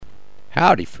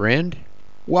Howdy, friend.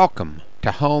 Welcome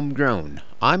to Homegrown.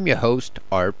 I'm your host,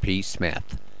 R.P.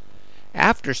 Smith.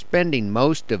 After spending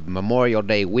most of Memorial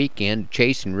Day weekend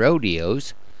chasing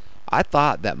rodeos, I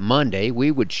thought that Monday we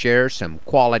would share some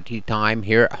quality time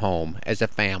here at home as a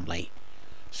family.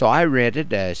 So I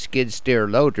rented a skid steer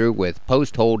loader with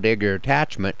post hole digger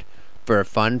attachment for a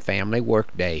fun family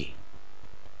work day.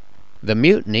 The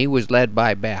mutiny was led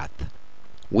by Beth.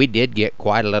 We did get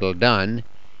quite a little done.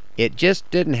 It just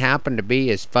didn't happen to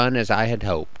be as fun as I had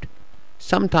hoped.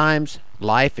 Sometimes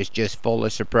life is just full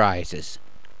of surprises.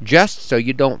 Just so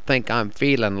you don't think I'm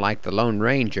feeling like the Lone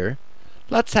Ranger,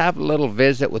 let's have a little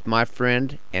visit with my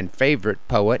friend and favorite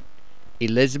poet,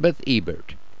 Elizabeth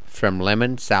Ebert, from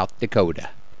Lemon, South Dakota.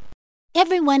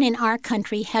 Everyone in our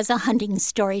country has a hunting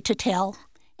story to tell,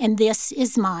 and this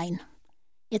is mine.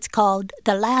 It's called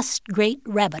The Last Great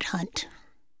Rabbit Hunt.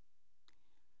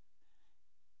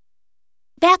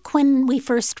 Back when we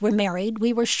first were married,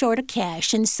 we were short of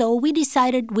cash, and so we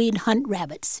decided we'd hunt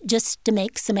rabbits just to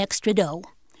make some extra dough.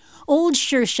 Old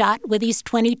Sure Shot with his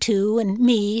 .22 and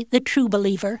me, the true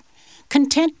believer,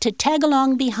 content to tag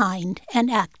along behind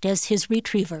and act as his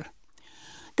retriever.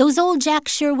 Those old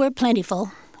jacks sure were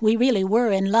plentiful. We really were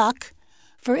in luck.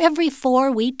 For every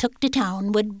 4 we took to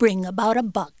town would bring about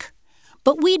 $1.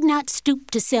 But we'd not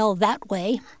stoop to sell that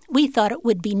way. We thought it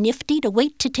would be nifty to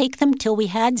wait to take them till we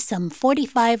had some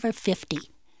 45 or 50.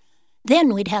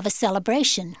 Then we'd have a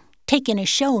celebration, taking a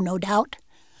show, no doubt.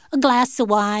 A glass of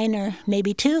wine, or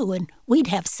maybe 2, and we'd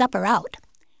have supper out.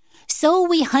 So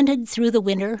we hunted through the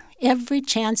winter every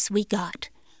chance we got.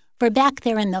 For back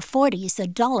there in the 40s,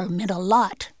 $1 meant a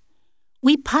lot.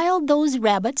 We piled those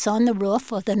rabbits on the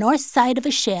roof of the north side of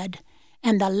a shed,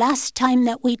 and the last time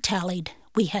that we tallied,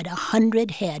 we had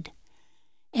 100 head.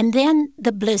 And then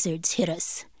the blizzards hit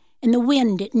us, and the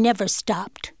wind, it never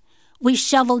stopped. We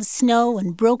shoveled snow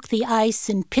and broke the ice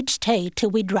and pitched hay till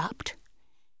we dropped.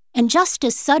 And just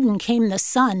as sudden came the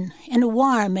sun and a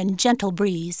warm and gentle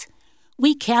breeze.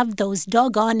 We calved those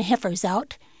doggone heifers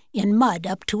out in mud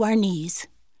up to our knees.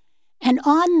 And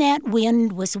on that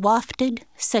wind was wafted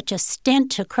such a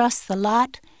stench across the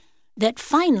lot that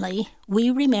finally we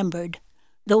remembered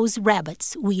those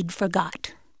rabbits we'd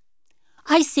forgot.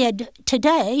 I said,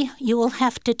 "Today you will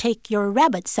have to take your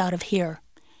rabbits out of here."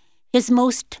 His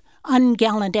most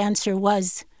ungallant answer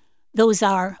was, "Those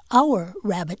are our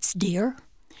rabbits, dear."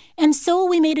 And so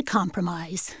we made a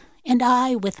compromise, and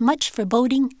I, with much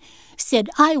foreboding, said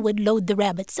I would load the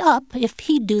rabbits up if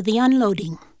he'd do the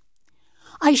unloading.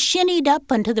 I shinnied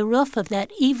up onto the roof of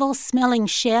that evil-smelling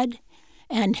shed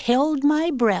and held my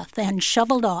breath and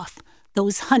shoveled off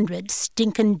those 100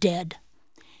 stinkin' dead.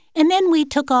 And then we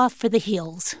took off for the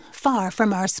hills, far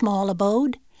from our small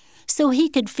abode, so he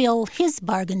could fill his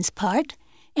bargain's part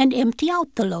and empty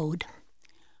out the load.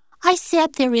 I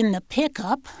sat there in the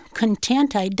pickup,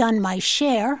 content I'd done my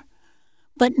share,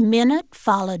 but minute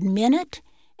followed minute,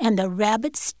 and the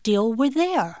rabbits still were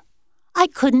there. I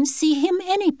couldn't see him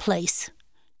any place,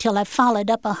 till I followed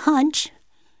up a hunch.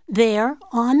 There,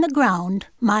 on the ground,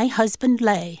 my husband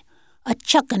lay,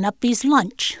 a-chuckin' up his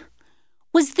lunch.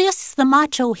 Was this the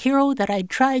macho hero that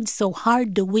I'd tried so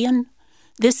hard to win?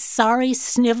 This sorry,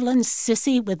 snivelin'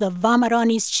 sissy with the vomit on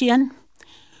his chin?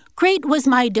 Great was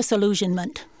my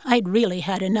disillusionment. I'd really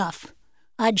had enough.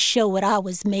 I'd show what I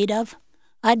was made of.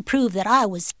 I'd prove that I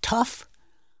was tough.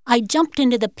 I jumped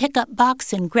into the pickup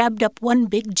box and grabbed up one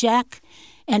big jack,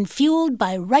 and fueled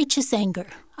by righteous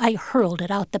anger, I hurled it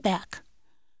out the back.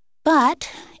 But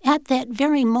at that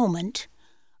very moment,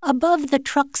 above the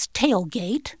truck's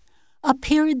tailgate,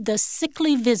 appeared the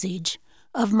sickly visage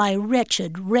of my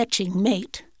wretched, retching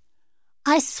mate.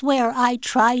 I swear I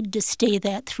tried to stay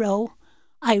that throw.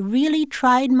 I really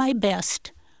tried my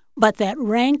best, but that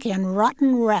rank and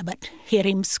rotten rabbit hit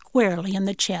him squarely in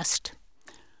the chest.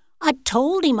 I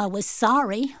told him I was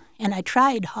sorry, and I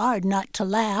tried hard not to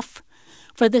laugh,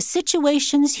 for the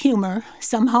situation's humor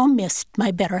somehow missed my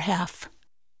better half.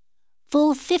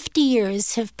 Full 50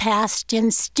 years have passed,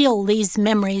 and still these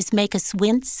memories make us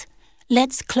wince.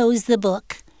 Let's close the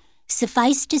book.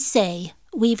 Suffice to say,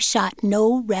 we've shot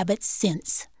no rabbits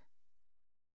since.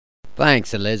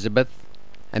 Thanks, Elizabeth.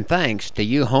 And thanks to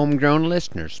you homegrown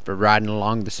listeners for riding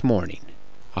along this morning.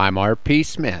 I'm R.P.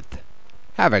 Smith.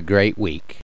 Have a great week.